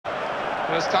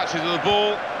First touches of the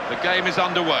ball, the game is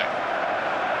underway.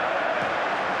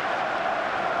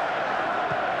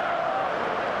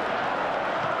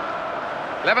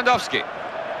 Lewandowski.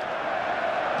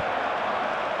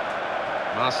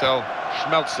 Marcel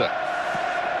Schmelzer.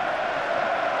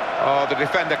 Oh, the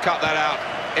defender cut that out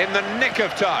in the nick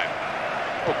of time.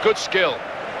 Oh, good skill,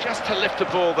 just to lift the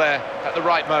ball there at the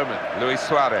right moment. Luis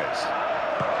Suarez.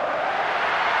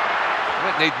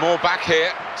 Might need more back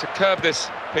here to curb this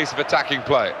piece of attacking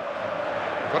play.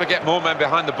 Got to get more men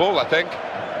behind the ball, I think.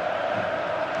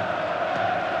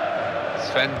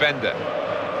 Sven Bender.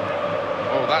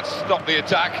 Oh, that stopped the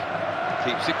attack.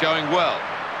 Keeps it going well.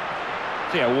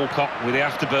 Yeah, Walcott with the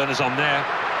afterburners on there.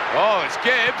 Oh, it's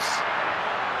Gibbs.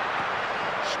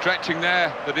 Stretching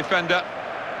there, the defender,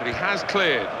 but he has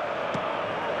cleared.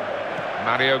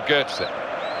 Mario Götze.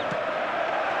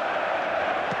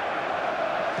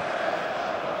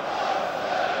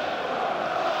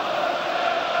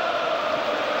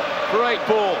 Great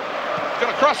ball. He's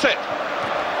going to cross it.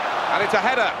 And it's a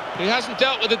header. He hasn't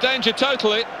dealt with the danger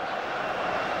totally.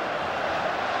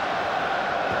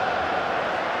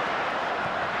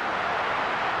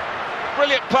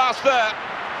 Brilliant pass there.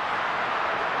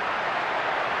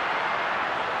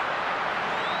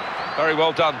 Very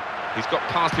well done. He's got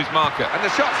past his marker. And the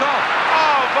shot's off.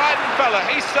 Oh, Weidenfeller,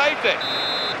 he saved it.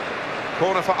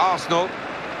 Corner for Arsenal.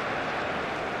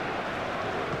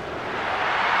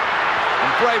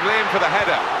 And bravely in for the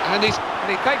header. And he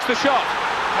takes the shot.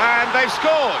 And they've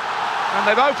scored. And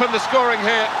they've opened the scoring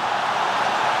here.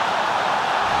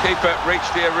 Keeper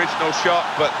reached the original shot,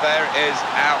 but there is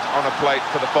out on a plate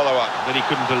for the follow-up. Then he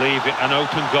couldn't believe it. An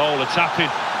open goal, a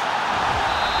tap-in.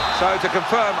 So to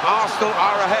confirm, Arsenal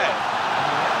are ahead.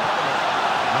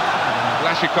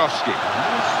 Błaszczykowski.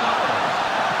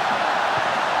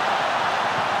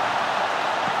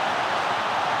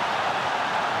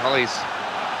 Well, he's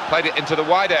played it into the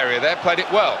wide area there, played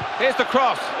it well. Here's the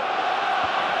cross.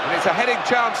 And it's a heading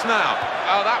chance now.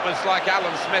 Oh, that was like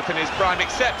Alan Smith in his prime,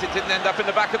 except it didn't end up in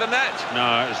the back of the net.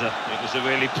 No, it was a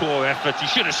really poor effort. He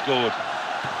should have scored.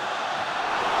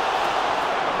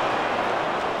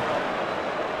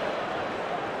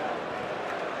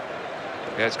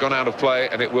 Yeah, it's gone out of play,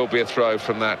 and it will be a throw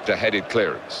from that headed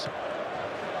clearance.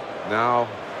 Now,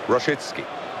 Rosicki.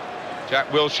 Jack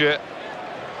Wilshere.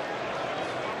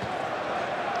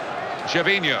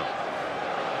 Gervinho.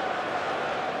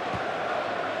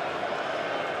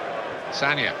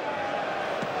 Sanya.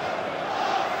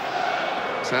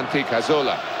 Santi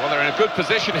Cazorla. Well, they're in a good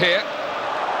position here.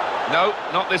 No,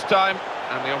 not this time.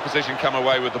 And the opposition come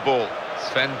away with the ball.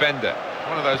 Sven Bender.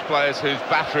 One of those players whose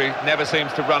battery never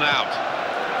seems to run out.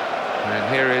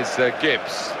 And here is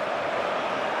Gibbs.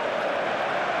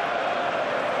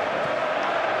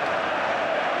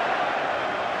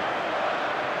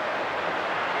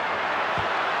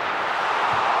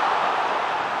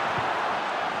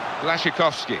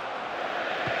 Błaszczykowski.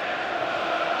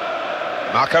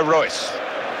 Marco Reus.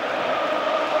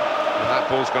 And that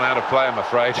ball's gone out of play, I'm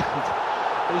afraid.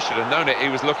 He should have known it. He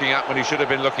was looking up when he should have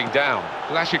been looking down.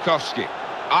 Błaszczykowski.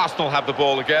 Arsenal have the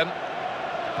ball again.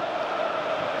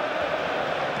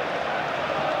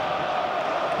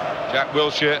 Jack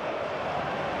Wilshere.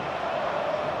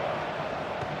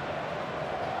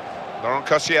 Laurent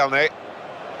Koscielny.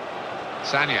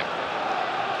 Sanya.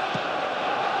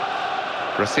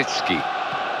 Rosicki.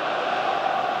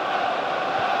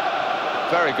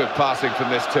 Very good passing from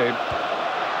this team.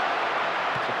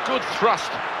 It's a good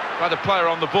thrust by the player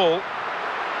on the ball.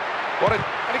 And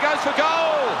he goes for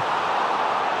goal!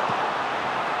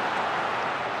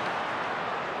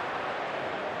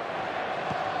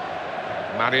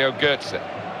 Mario Götze.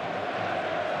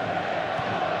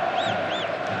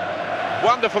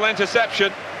 Wonderful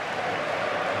interception.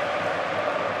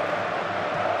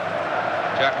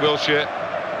 Jack Wilshere.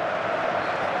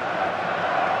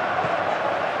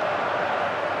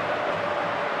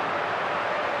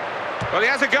 Well, he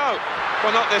has a go.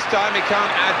 Well, not this time. He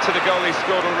can't add to the goal he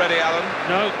scored already, Alan.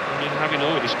 No, I mean, having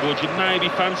already scored, you'd maybe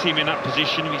fancy him in that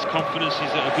position. His confidence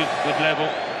is at a good level.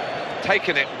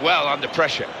 Taken it well under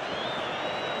pressure.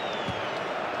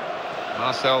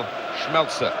 Marcel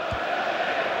Schmelzer.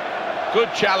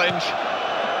 Good challenge,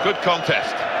 good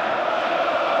contest.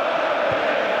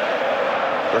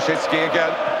 Rosicki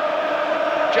again.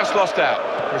 Just lost out.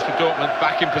 Borussia Dortmund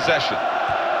back in possession.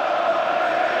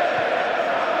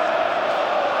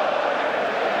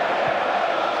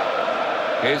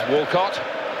 Here's Walcott.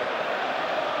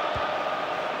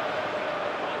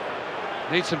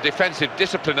 Needs some defensive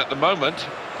discipline at the moment.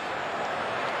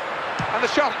 And the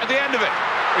shot at the end of it.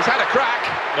 He's had a crack.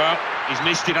 Well, he's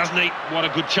missed it, hasn't he? What a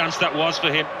good chance that was for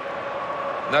him.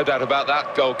 No doubt about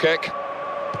that, goal kick.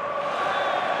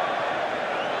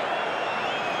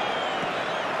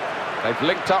 They've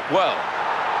linked up well.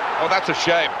 Oh, that's a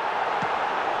shame.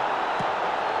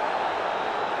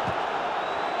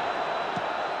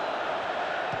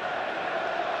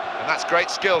 And that's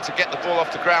great skill to get the ball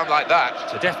off the ground like that.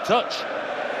 It's a deft touch.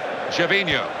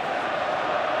 Gervinho.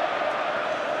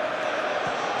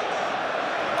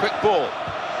 Quick ball.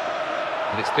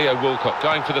 And it's Theo Walcott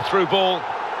going for the through ball,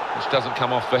 which doesn't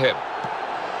come off for him.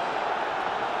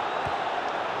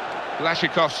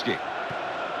 Błaszczykowski.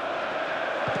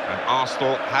 And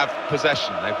Arsenal have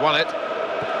possession. They've won it.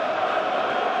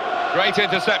 Great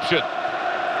interception.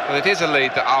 Well, it is a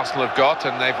lead that Arsenal have got,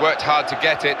 and they've worked hard to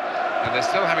get it, and they're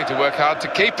still having to work hard to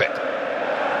keep it.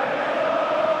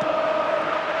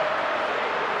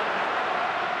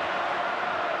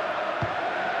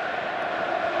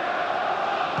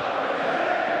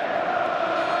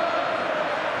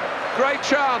 Great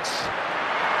chance.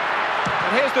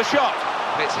 And here's the shot.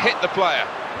 And it's hit the player.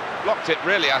 Blocked it,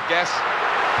 really, I guess.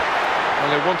 Well,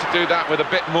 they want to do that with a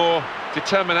bit more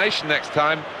determination next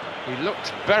time. He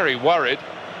looked very worried.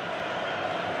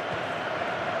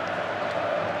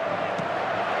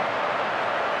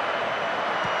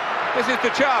 This is the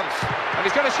chance. And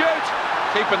he's going to shoot.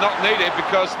 Keeper not needed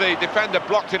because the defender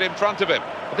blocked it in front of him.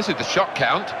 Well, this is the shot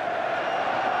count.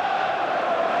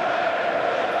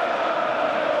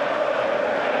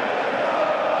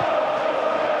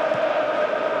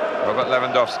 Robert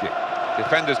Lewandowski.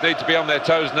 Defenders need to be on their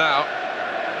toes now.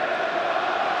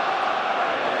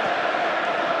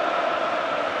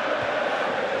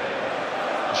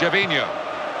 Gervinho.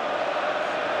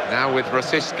 Now with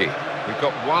Rosicky. We've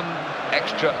got 1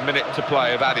 extra minute to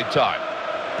play of added time.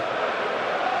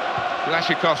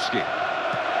 Błaszczykowski.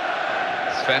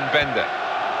 Sven Bender.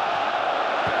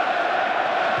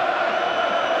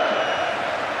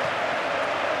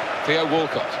 Theo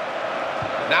Walcott.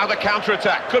 Now the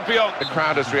counter-attack could be on. The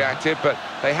crowd has reacted, but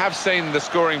they have seen the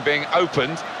scoring being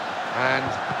opened, and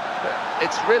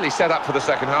it's really set up for the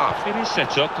second half. It is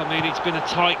set up. I mean, it's been a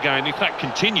tight game. If that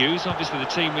continues, obviously the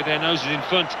team with their noses in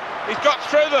front. He's got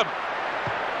through them.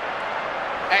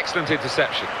 Excellent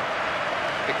interception.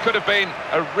 It could have been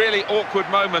a really awkward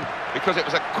moment because it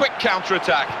was a quick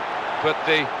counter-attack, but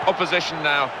the opposition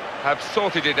now have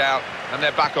sorted it out, and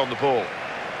they're back on the ball.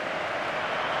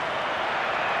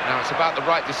 Now it's about the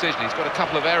right decision. He's got a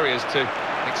couple of areas to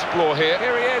explore here.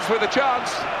 Here he is with a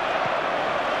chance.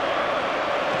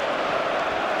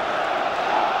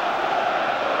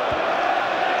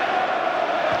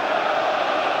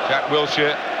 Jack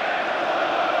Wilshere.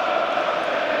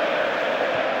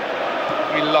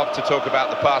 We love to talk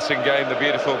about the passing game, the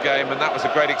beautiful game, and that was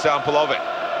a great example of it.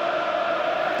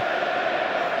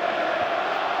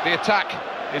 The attack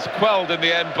is quelled in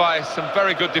the end by some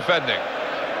very good defending.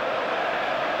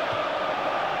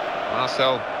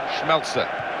 Marcel Schmelzer.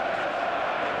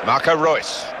 Marco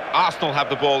Reus. Arsenal have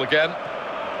the ball again.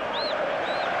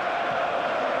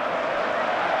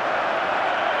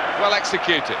 Well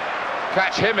executed.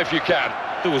 Catch him if you can.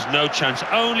 There was no chance.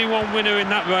 Only one winner in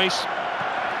that race.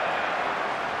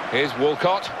 Here's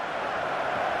Walcott.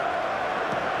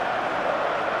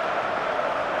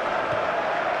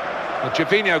 Well,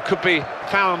 Gervinho could be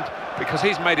found because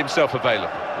he's made himself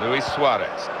available. Luis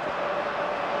Suarez.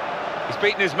 He's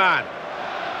beaten his man.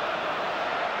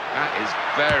 That is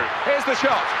very... Here's the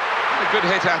shot. A good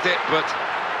hit at it, but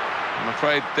I'm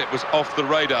afraid it was off the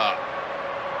radar.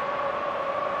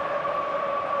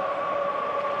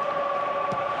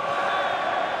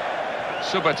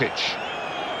 Subotic.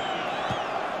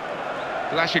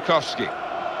 Błaszczykowski.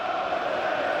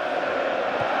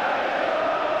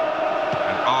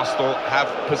 And Arsenal have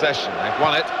possession. They've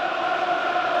won it.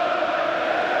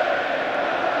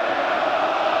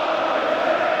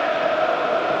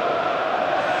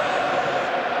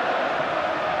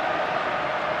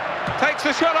 Takes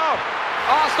the shot off.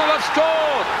 Arsenal have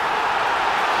scored.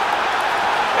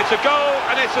 It's a goal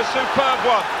and it's a superb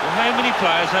one. Well, how many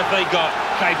players have they got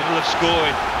capable of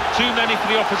scoring? Too many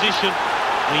for the opposition.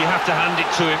 And you have to hand it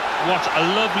to him. What a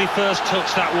lovely first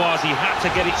touch that was. He had to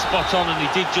get it spot on and he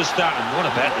did just that. And what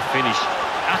about the finish?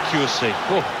 Accuracy.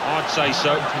 Oh, I'd say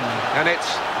so. And it's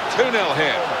 2-0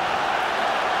 here.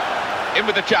 In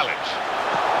with the challenge.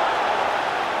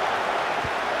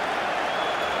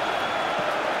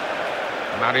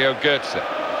 Mario Götze.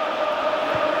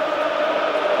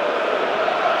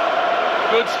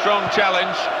 Good, strong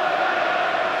challenge.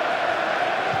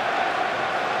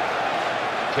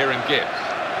 Kieran Gibbs.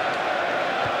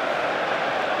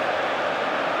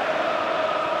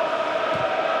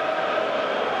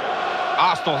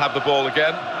 Arsenal have the ball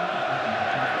again.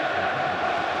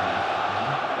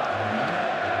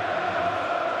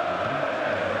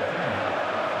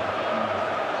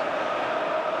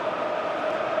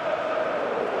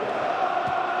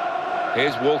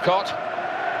 Here's Walcott.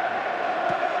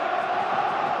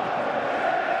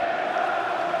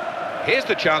 Here's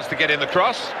the chance to get in the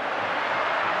cross.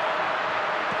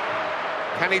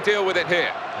 Can he deal with it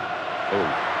here? Oh,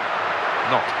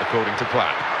 not according to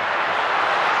plan.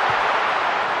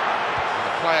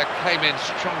 The player came in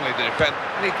strongly to defend,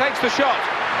 and he takes the shot.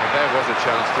 Well, there was a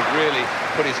chance to really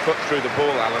put his foot through the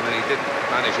ball, Alan, and he didn't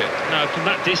manage it. No, from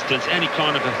that distance, any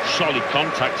kind of a solid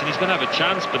contact, and he's going to have a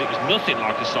chance, but it was nothing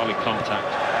like a solid contact.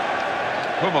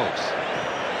 Hummels.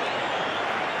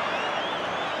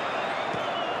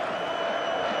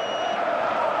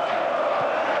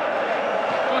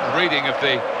 Good reading of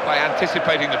the play,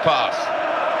 anticipating the pass.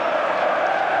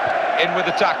 In with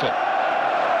the tackle.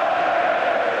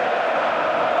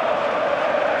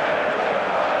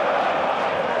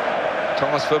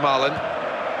 Thomas Vermaelen.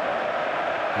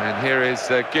 And here is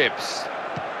Gibbs.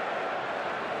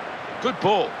 Good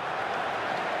ball.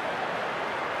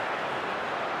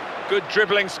 Good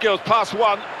dribbling skills. Pass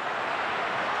one.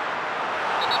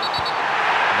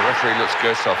 And the referee looks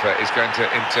Gershofer is going to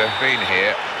intervene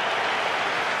here.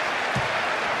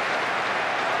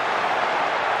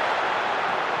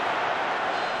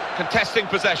 Contesting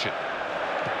possession.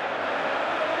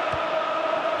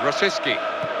 Rosicky.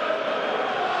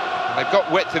 They've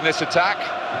got width in this attack,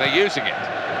 and they're using it.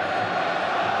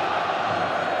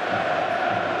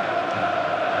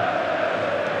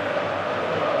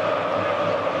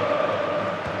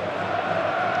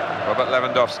 Robert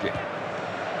Lewandowski.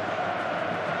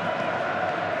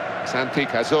 Santi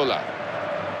Cazorla.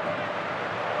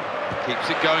 Keeps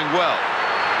it going well.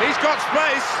 He's got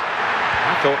space.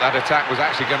 I thought that attack was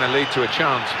actually going to lead to a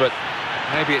chance, but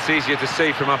maybe it's easier to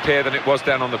see from up here than it was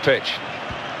down on the pitch.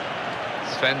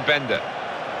 Sven Bender.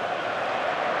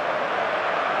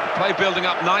 Play building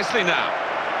up nicely now.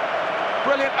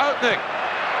 Brilliant opening.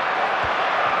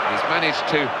 He's managed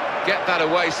to get that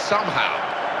away somehow.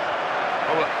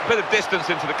 Well, a bit of distance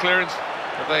into the clearance,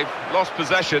 but they've lost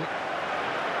possession.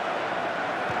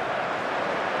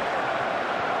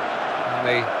 And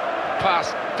the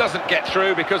pass doesn't get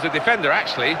through because the defender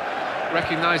actually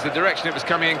recognised the direction it was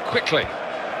coming in quickly.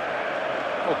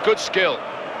 Oh, good skill.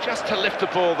 Just to lift the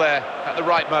ball there at the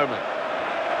right moment.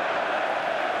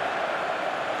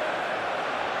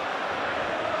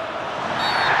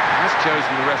 Has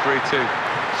chosen the referee to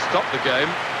stop the game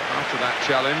after that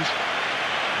challenge.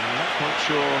 I'm not quite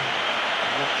sure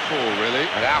what for, really.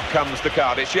 And out comes the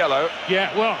card. It's yellow. Yeah,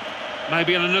 well,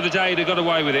 maybe on another day they got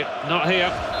away with it. Not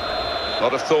here. A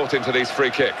lot of thought into these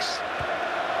free kicks.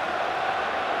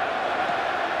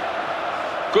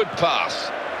 Good pass.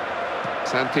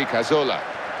 Santi Cazorla.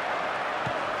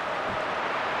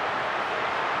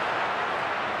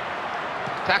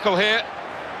 Tackle here.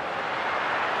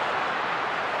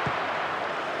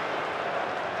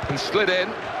 And slid in.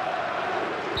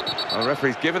 Well, the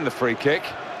referee's given the free kick.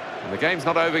 And the game's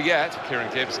not over yet. Kieran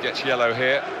Gibbs gets yellow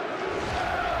here.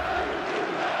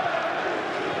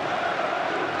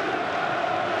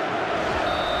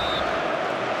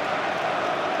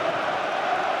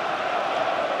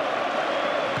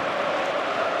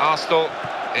 Arsenal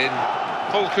in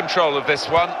full control of this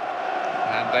one.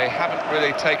 And they haven't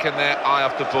really taken their eye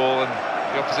off the ball, and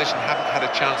the opposition haven't had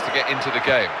a chance to get into the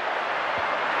game.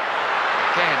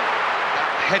 Again,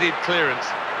 that headed clearance,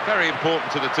 very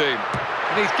important to the team.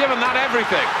 And he's given that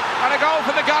everything. And a goal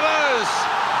for the Gunners!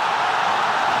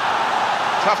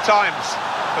 Tough times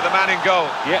for the man in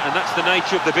goal. Yeah, and that's the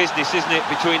nature of the business, isn't it,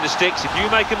 between the sticks. If you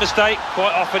make a mistake,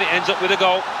 quite often it ends up with a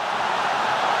goal.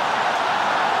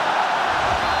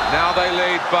 Now they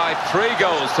lead by 3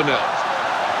 goals to 0.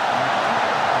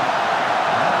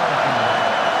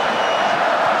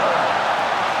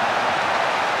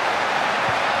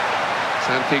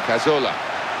 Santi Cazorla.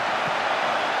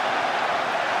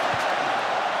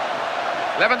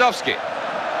 Lewandowski.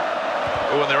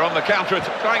 Oh, and they're on the counter,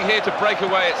 trying here to break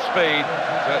away at speed,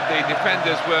 but the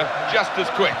defenders were just as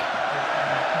quick.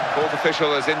 Fourth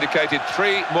official has indicated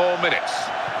 3 more minutes.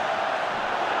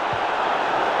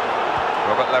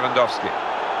 Robert Lewandowski.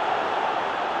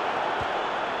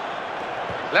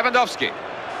 Lewandowski.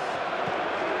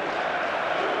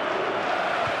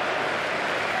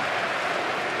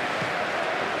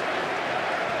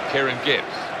 Kieran Gibbs.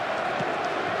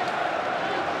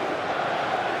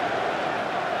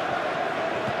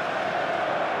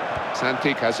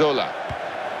 Santi Cazorla.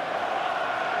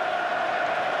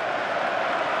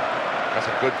 That's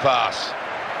a good pass.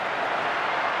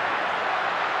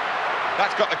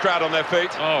 That's got the crowd on their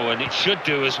feet. Oh, and it should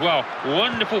do as well.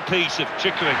 Wonderful piece of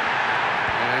trickery.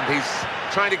 And he's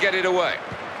trying to get it away.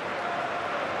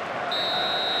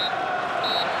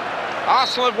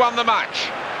 Arsenal have won the match.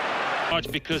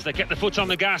 because they kept the foot on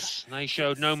the gas. They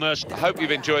showed no mercy. I hope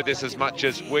you've enjoyed this as much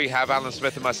as we have, Alan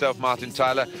Smith and myself, Martin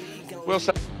Tyler. We'll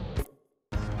say